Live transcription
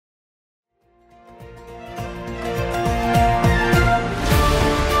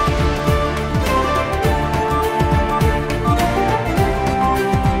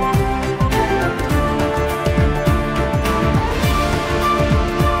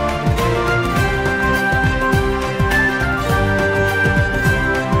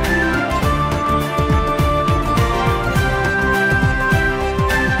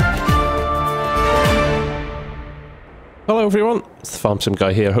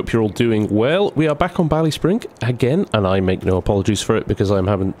FarmSimGuy here. Hope you're all doing well. We are back on BallySpring again, and I make no apologies for it because I'm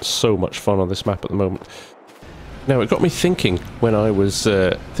having so much fun on this map at the moment. Now, it got me thinking when I was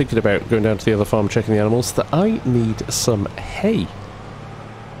thinking about going down to the other farm checking the animals that I need some hay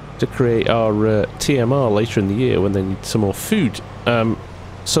to create our TMR later in the year when they need some more food.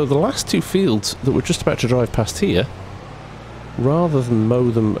 So the last two fields that we're just about to drive past here, rather than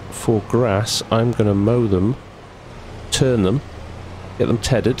mow them for grass, I'm going to mow them, turn them, get them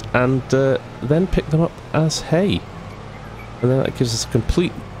tedded, and then pick them up as hay. And then that gives us a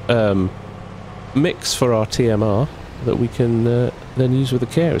complete mix for our TMR that we can then use with the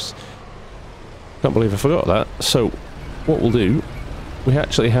cows. Can't believe I forgot that. So what we'll do, we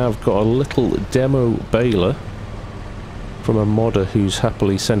actually have got a little demo baler from a modder who's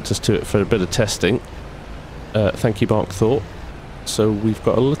happily sent us to it for a bit of testing. Thank you, Mark Thought. So we've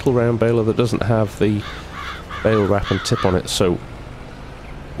got a little round baler that doesn't have the bale wrap and tip on it, so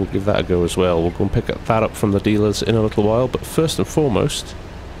we'll give that a go as well. We'll go and pick that up from the dealers in a little while, but first and foremost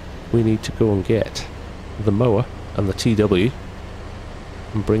we need to go and get the mower and the TW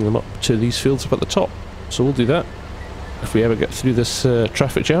and bring them up to these fields up at the top. So we'll do that if we ever get through this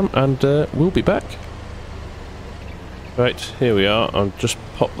traffic jam, and we'll be back. Right, here we are. I'll just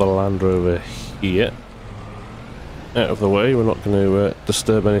pop the Land Rover here out of the way. We're not going to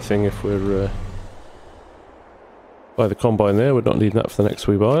disturb anything if we're by the combine there. We're not needing that for the next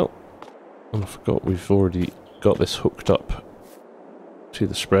wee while. And I forgot we've already got this hooked up to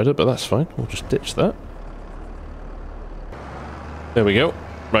the spreader, but that's fine. We'll just ditch that. There we go.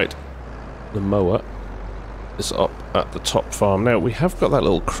 Right, the mower is up at the top farm. Now, we have got that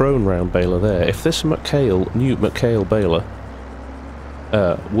little crone round baler there. If this new McHale baler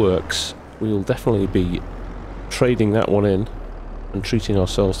works, we'll definitely be trading that one in and treating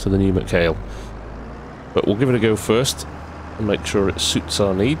ourselves to the new McHale. But we'll give it a go first and make sure it suits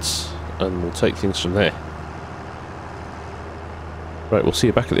our needs, and we'll take things from there. Right, we'll see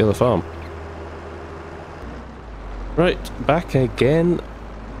you back at the other farm. Right, back again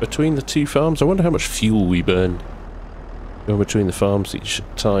between the two farms. I wonder how much fuel we burn going between the farms each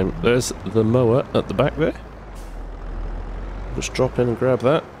time. There's the mower at the back there. Just drop in and grab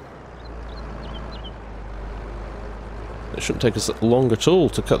that. It shouldn't take us long at all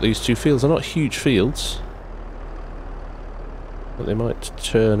to cut these two fields. They're not huge fields, but they might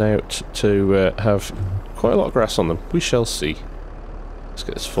turn out to have quite a lot of grass on them. We shall see. Let's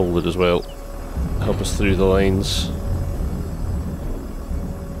get this folded as well. Help us through the lanes.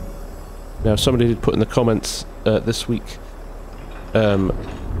 Now, somebody did put in the comments this week that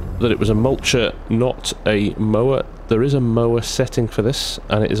it was a mulcher, not a mower. There is a mower setting for this,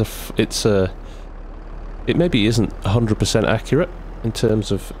 and it maybe isn't 100% accurate in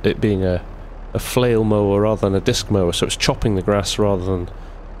terms of it being a flail mower rather than a disc mower, so it's chopping the grass rather than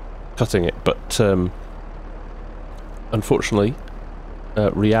cutting it. But unfortunately,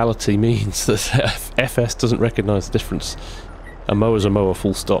 reality means that FS doesn't recognise the difference. A mower's a mower,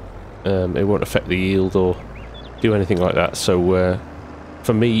 full stop. It won't affect the yield or do anything like that. So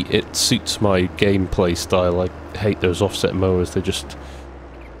for me, it suits my gameplay style. I hate those offset mowers. They just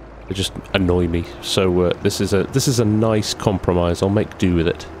annoy me. So this is a nice compromise. I'll make do with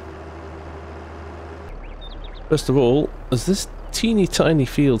it. First of all, there's this teeny tiny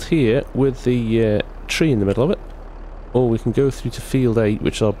field here with the tree in the middle of it. Or we can go through to field 8,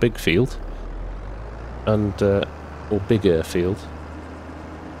 which is our big field, and or bigger field,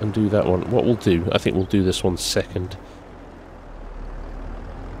 and do that one. What we'll do, I think we'll do this one second.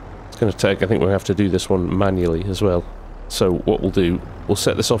 It's going to take, I think we'll have to do this one manually as well. So what we'll do, we'll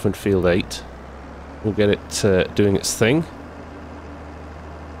set this off in field 8. We'll get it doing its thing,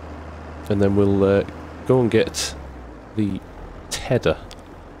 and then we'll go and get the tedder.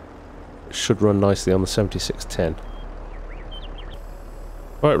 It should run nicely on the 7610.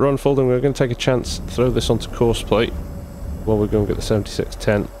 Right, run folding. We're going to take a chance, throw this onto course plate while we go and get the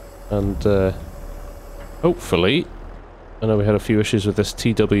 7610, and hopefully, I know we had a few issues with this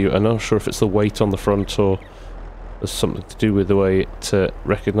TW. I'm not sure if it's the weight on the front or there's something to do with the way it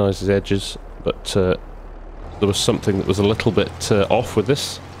recognises edges, but there was something that was a little bit off with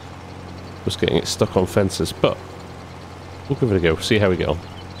this. It was getting it stuck on fences, but we'll give it a go, see how we get on.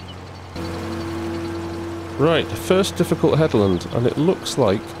 Right, first difficult headland, and it looks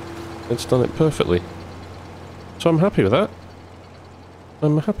like it's done it perfectly. So I'm happy with that.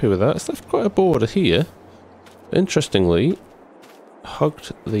 I'm happy with that. It's left quite a border here. Interestingly,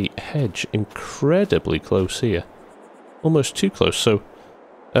 hugged the hedge incredibly close here. Almost too close, so...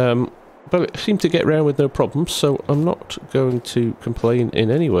 but it seemed to get round with no problems, so I'm not going to complain in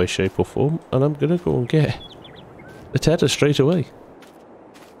any way, shape or form, and I'm going to go and get the tedder straight away.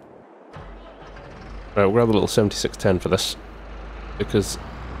 Right, we'll grab a little 7610 for this, because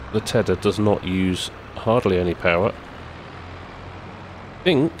the tedder does not use hardly any power. I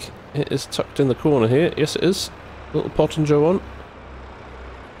think it is tucked in the corner here. Yes, it is. Little pot and Joe on.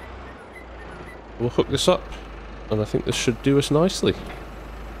 We'll hook this up, and I think this should do us nicely.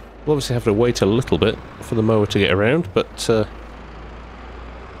 We'll obviously have to wait a little bit for the mower to get around, but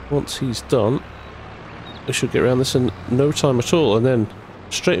once he's done, we should get around this in no time at all, and then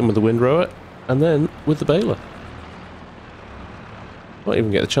straight in with the windrower, and then with the baler. Might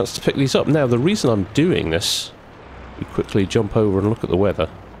even get the chance to pick these up. Now, the reason I'm doing this, we quickly jump over and look at the weather,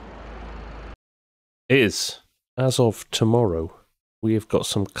 is, as of tomorrow, we have got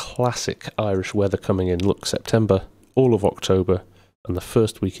some classic Irish weather coming in. Look, September, all of October, and the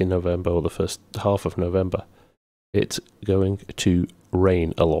first week in November, or the first half of November, it's going to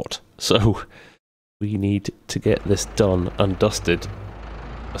rain a lot. So we need to get this done and dusted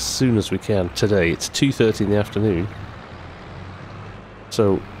as soon as we can today. It's 2:30 in the afternoon,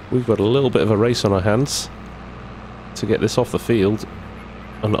 so we've got a little bit of a race on our hands to get this off the field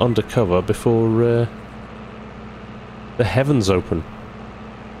and under cover before the heavens open.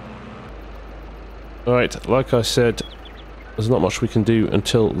 Alright, like I said, there's not much we can do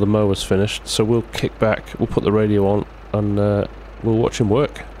until the mower's finished, so we'll kick back, we'll put the radio on, and we'll watch him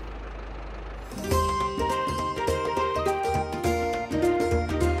work.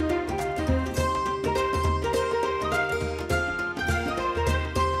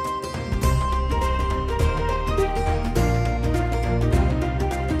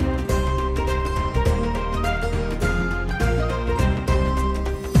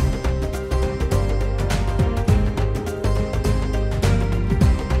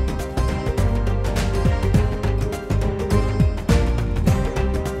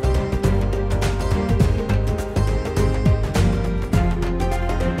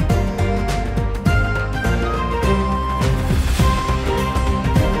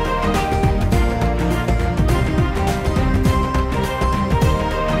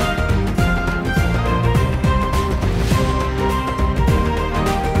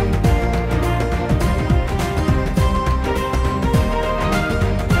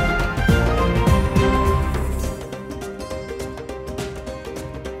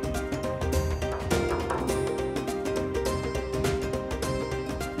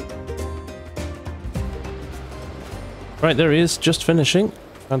 Right, there he is, just finishing.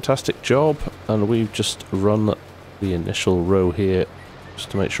 Fantastic job, and we've just run the initial row here just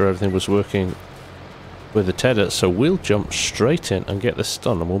to make sure everything was working with the tedder, so we'll jump straight in and get this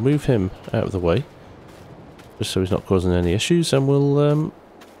done, and we'll move him out of the way just so he's not causing any issues, and we'll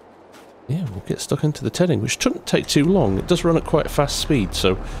yeah, we'll get stuck into the tedding, which shouldn't take too long. It does run at quite fast speed,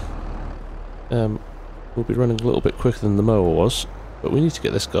 so we'll be running a little bit quicker than the mower was, but we need to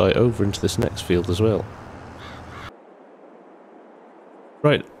get this guy over into this next field as well.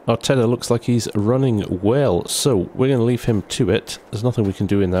 Right, our tedder looks like he's running well, so we're going to leave him to it. There's nothing we can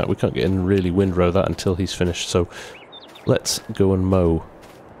do in that. We can't get in and really windrow that until he's finished, so let's go and mow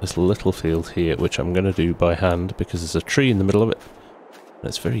this little field here, which I'm going to do by hand because there's a tree in the middle of it and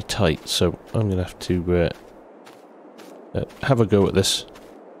it's very tight, so I'm going to have to have a go at this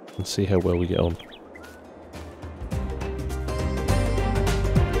and see how well we get on.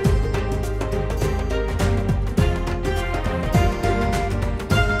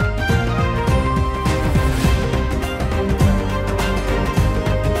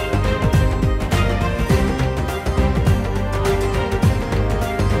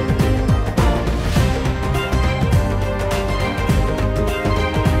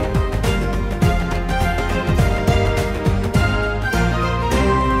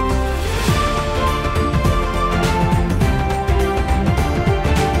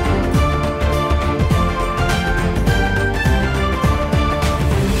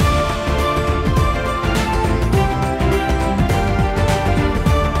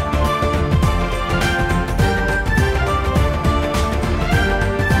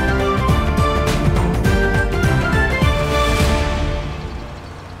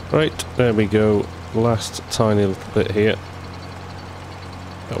 Right, there we go, last tiny little bit here.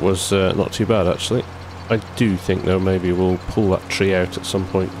 That was not too bad actually. I do think though maybe we'll pull that tree out at some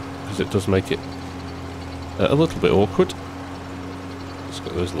point, because it does make it a little bit awkward. It's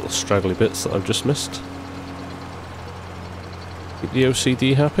got those little straggly bits that I've just missed. Keep the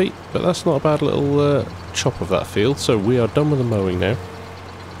OCD happy, but that's not a bad little chop of that field, so we are done with the mowing now.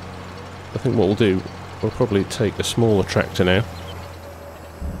 I think what we'll do, we'll probably take a smaller tractor now.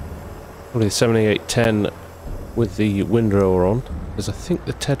 Probably the 7810 with the windrower on, because I think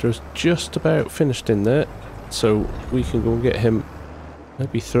the tedder is just about finished in there, so we can go and get him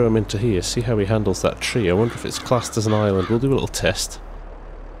Maybe throw him into here, see how he handles that tree. I wonder if it's classed as an island. We'll do a little test.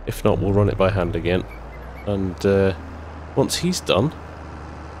 If not, we'll run it by hand again. And once he's done,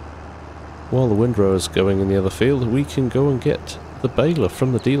 while the windrower's going in the other field, we can go and get the baler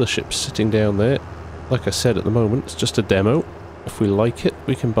from the dealership sitting down there. Like I said, at the moment, it's just a demo. If we like it,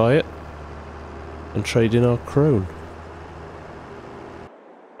 we can buy it and trade in our crone.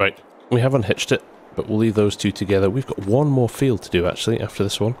 Right, we have unhitched it, but we'll leave those two together. We've got one more field to do, actually, after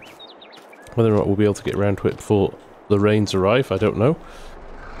this one. Whether or not we'll be able to get around to it before the rains arrive, I don't know.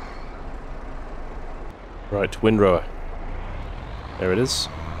 Right, windrower. There it is.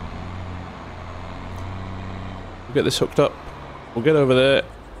 We'll get this hooked up. We'll get over there.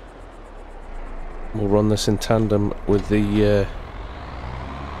 We'll run this in tandem with the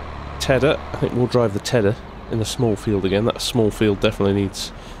tedder. I think we'll drive the tedder in the small field again. That small field definitely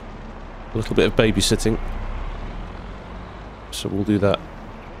needs a little bit of babysitting. So we'll do that.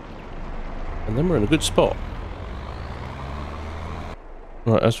 And then we're in a good spot.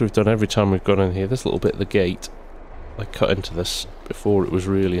 Right, as we've done every time we've gone in here, this little bit of the gate, I cut into this before it was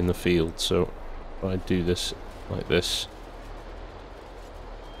really in the field, so if I do this like this,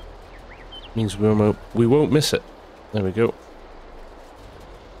 means we won't miss it. There we go.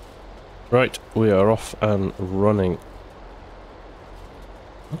 Right, we are off and running.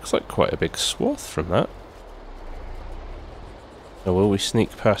 Looks like quite a big swath from that. Now, will we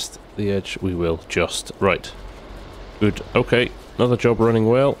sneak past the edge? We will, just. Right. Good. Okay, another job running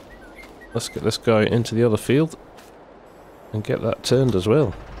well. Let's get this guy into the other field and get that turned as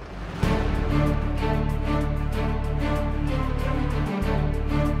well.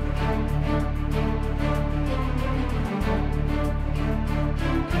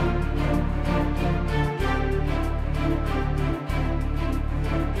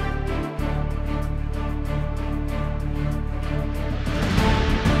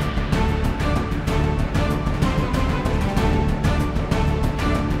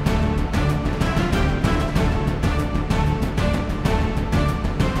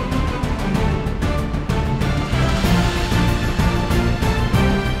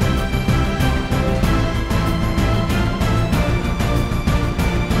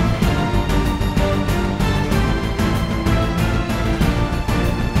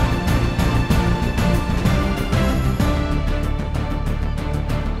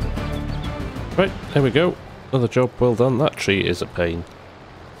 Right, there we go. Another job well done. That tree is a pain.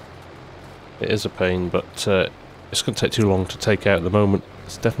 It is a pain, but it's going to take too long to take out at the moment.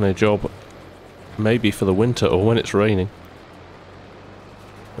 It's definitely a job maybe for the winter or when it's raining.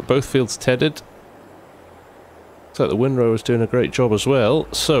 But both fields tedded. Looks like the windrower is doing a great job as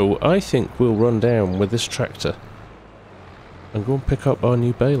well. So I think we'll run down with this tractor and go and pick up our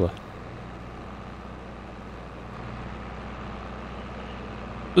new baler.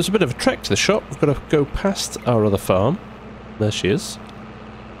 There's a bit of a trek to the shop. We've got to go past our other farm. There she is.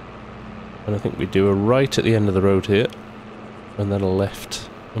 And I think we do a right at the end of the road here. And then a left.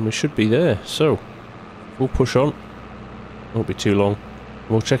 And we should be there. So, we'll push on. Won't be too long.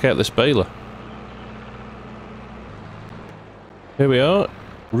 We'll check out this baler. Here we are.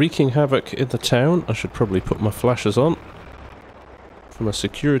 Wreaking havoc in the town. I should probably put my flashers on. From a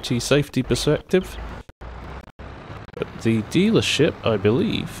security safety perspective. But the dealership, I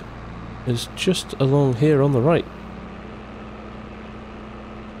believe, is just along here on the right.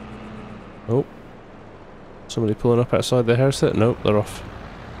 Oh. Somebody pulling up outside their house there? Nope, they're off.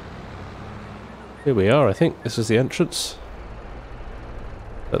 Here we are, I think. This is the entrance.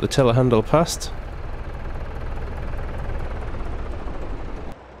 Let the telehandle past.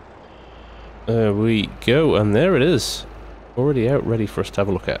 There we go, and there it is. Already out, ready for us to have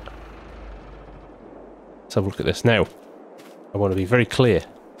a look at. Let's have a look at this. Now, I want to be very clear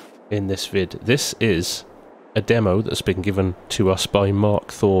in this vid. This is a demo that's been given to us by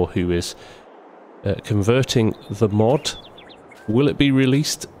Mark Thor, who is converting the mod. Will it be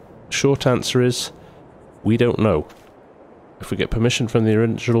released? Short answer is, we don't know. If we get permission from the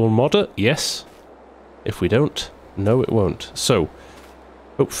original modder, yes. If we don't, no it won't. So,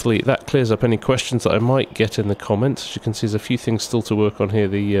 hopefully that clears up any questions that I might get in the comments. As you can see, there's a few things still to work on here.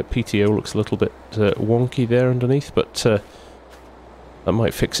 The PTO looks a little bit wonky there underneath, but that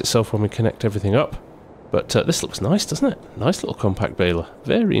might fix itself when we connect everything up. But this looks nice, doesn't it? Nice little compact baler.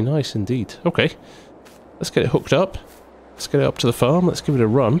 Very nice indeed. Okay, let's get it hooked up. Let's get it up to the farm. Let's give it a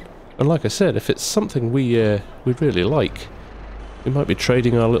run. And like I said, if it's something we really like, we might be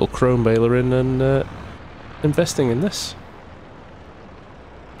trading our little chrome baler in and investing in this.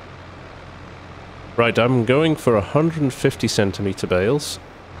 Right, I'm going for 150 centimetre bales,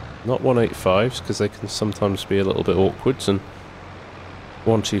 not 185s, because they can sometimes be a little bit awkward, and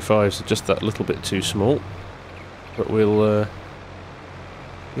 125s are just that little bit too small. But we'll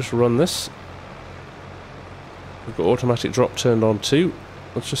just run this. We've got automatic drop turned on too.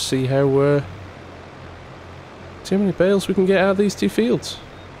 Let's just see how many bales we can get out of these two fields.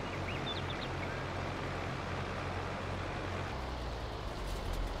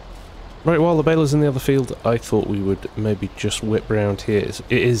 Right, while the baler's in the other field, I thought we would maybe just whip round here. It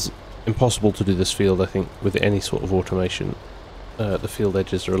is impossible to do this field, I think, with any sort of automation. The field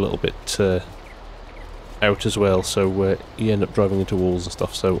edges are a little bit out as well, so you end up driving into walls and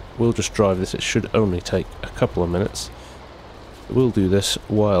stuff, so we'll just drive this. It should only take a couple of minutes. We'll do this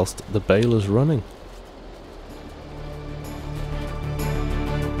whilst the baler's running.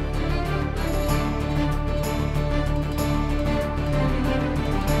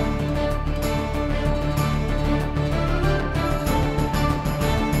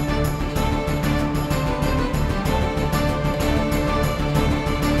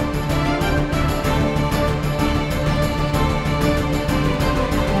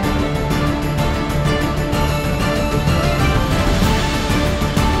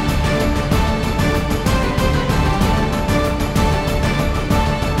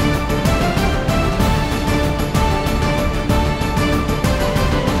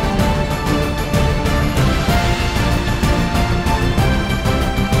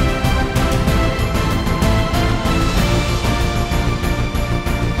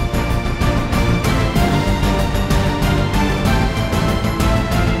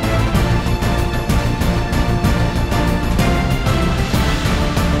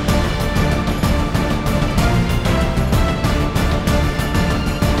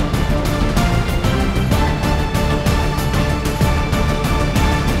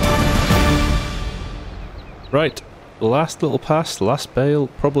 Right, last little pass, last bale,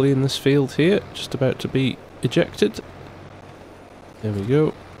 probably in this field here, just about to be ejected. There we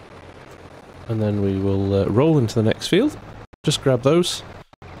go. And then we will roll into the next field. Just grab those.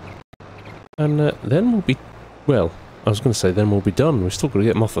 And then we'll be, well, I was going to say then we'll be done. We've still got to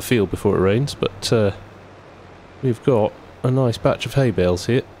get them off the field before it rains, but we've got a nice batch of hay bales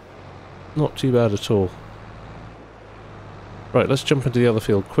here. Not too bad at all. Right, let's jump into the other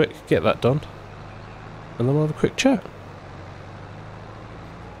field quick, get that done. And then we'll have a quick chat.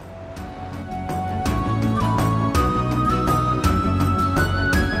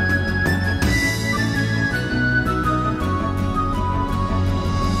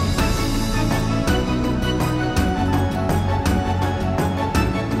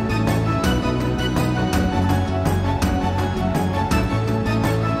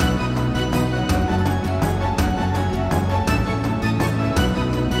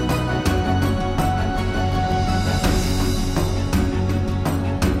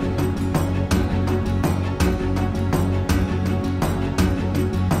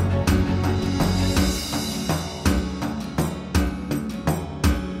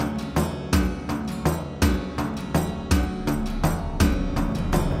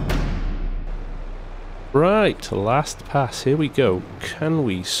 Right, last pass, here we go. Can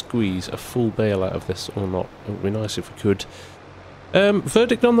we squeeze a full bale out of this or not? It would be nice if we could.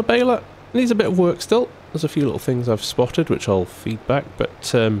 Verdict on the baler, needs a bit of work still. There's a few little things I've spotted which I'll feed back,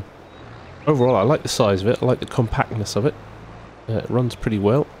 but overall I like the size of it, I like the compactness of it. It runs pretty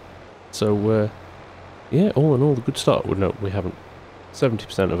well. So yeah, all in all, a good start. Well, no, we haven't.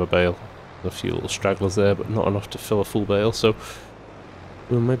 70% of a bale. A few little stragglers there, but not enough to fill a full bale, so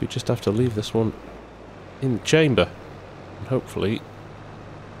we'll maybe just have to leave this one in the chamber, and hopefully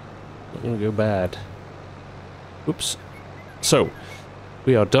not going to go bad. Oops. So,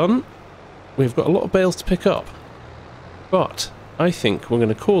 we are done. We've got a lot of bales to pick up, but I think we're going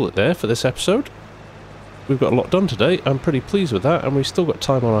to call it there for this episode. We've got a lot done today. I'm pretty pleased with that, and we've still got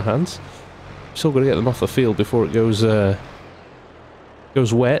time on our hands. We've still got to get them off the field before it goes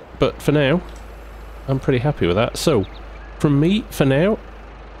wet, but for now, I'm pretty happy with that. So, from me, for now,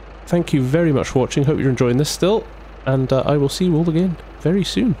 thank you very much for watching. Hope you're enjoying this still, and I will see you all again very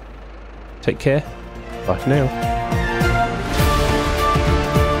soon. Take care. Bye for now.